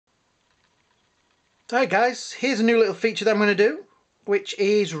So hey guys, here's a new little feature that I'm going to do, which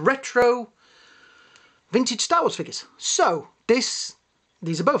is retro vintage Star Wars figures. So these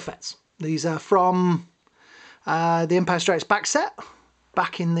are Boba Fett's. These are from the Empire Strikes Back set,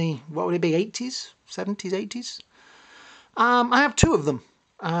 back in the, what would it be, 80s, 70s, 80s? I have two of them.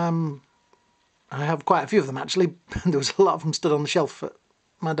 I have quite a few of them actually. There was a lot of them stood on the shelf at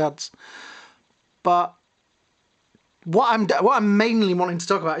my dad's. But what I'm mainly wanting to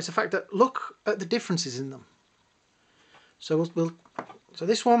talk about is the fact that look at the differences in them. So so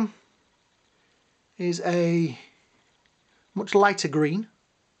this one is a much lighter green.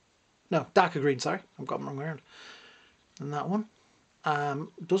 No, darker green, sorry. I've got them wrong way around. And that one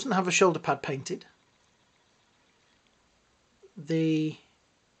doesn't have a shoulder pad painted. The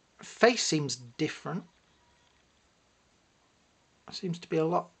face seems different. There seems to be a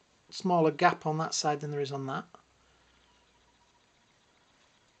lot smaller gap on that side than there is on that.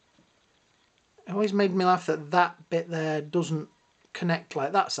 It always made me laugh that that bit there doesn't connect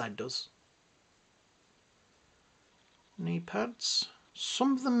like that side does. Knee pads.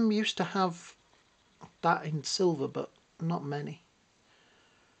 Some of them used to have that in silver, but not many.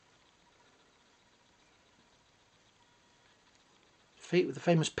 Feet with the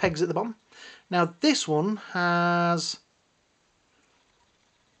famous pegs at the bottom. Now this one has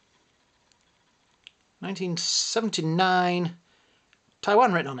 1979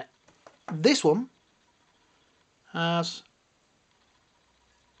 Taiwan written on it. This one has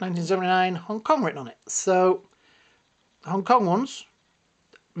 1979 Hong Kong written on it. So the Hong Kong ones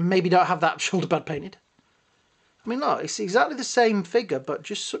maybe don't have that shoulder pad painted. I mean look, it's exactly the same figure but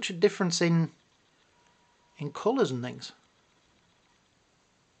just such a difference in colours and things.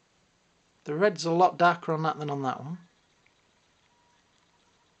 The red's a lot darker on that than on that one.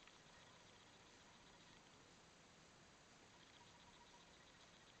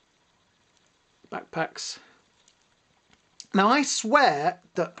 Backpacks. Now I swear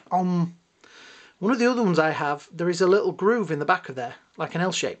that on one of the other ones I have there is a little groove in the back of there, like an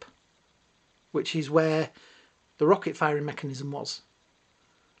L shape, which is where the rocket firing mechanism was.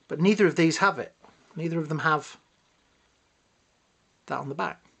 But neither of these have it. Neither of them have that on the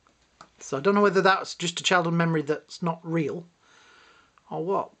back. So I don't know whether that's just a childhood memory that's not real or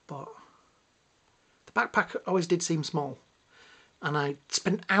what, but the backpack always did seem small. And I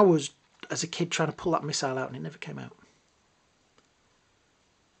spent hours as a kid trying to pull that missile out and it never came out.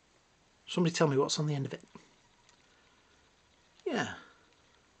 Somebody tell me what's on the end of it. Yeah.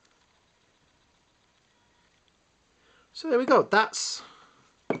 So there we go. That's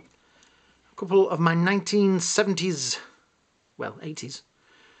a couple of my 1970s, well 80s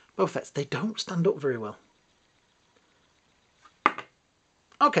Boba Fett's. They don't stand up very well.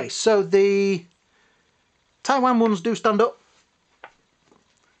 Okay, so the Taiwan ones do stand up.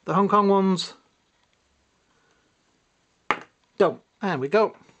 The Hong Kong ones don't. There we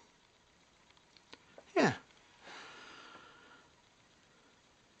go. Yeah.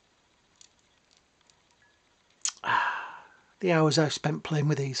 The hours I've spent playing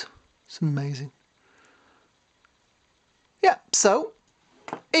with these. It's amazing. Yeah, so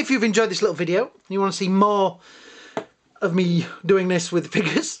if you've enjoyed this little video and you want to see more of me doing this with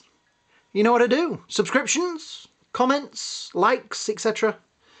figures, you know what to do. Subscriptions, comments, likes, etc.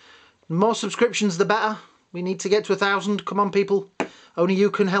 The more subscriptions the better. We need to get to 1,000. Come on people. Only you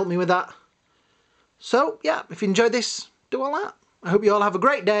can help me with that. So yeah, if you enjoyed this, do all that. I hope you all have a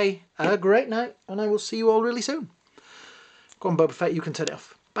great day, a great night, and I will see you all really soon. Go on Boba Fett, you can turn it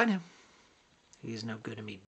off. Bye now. He's no good at me.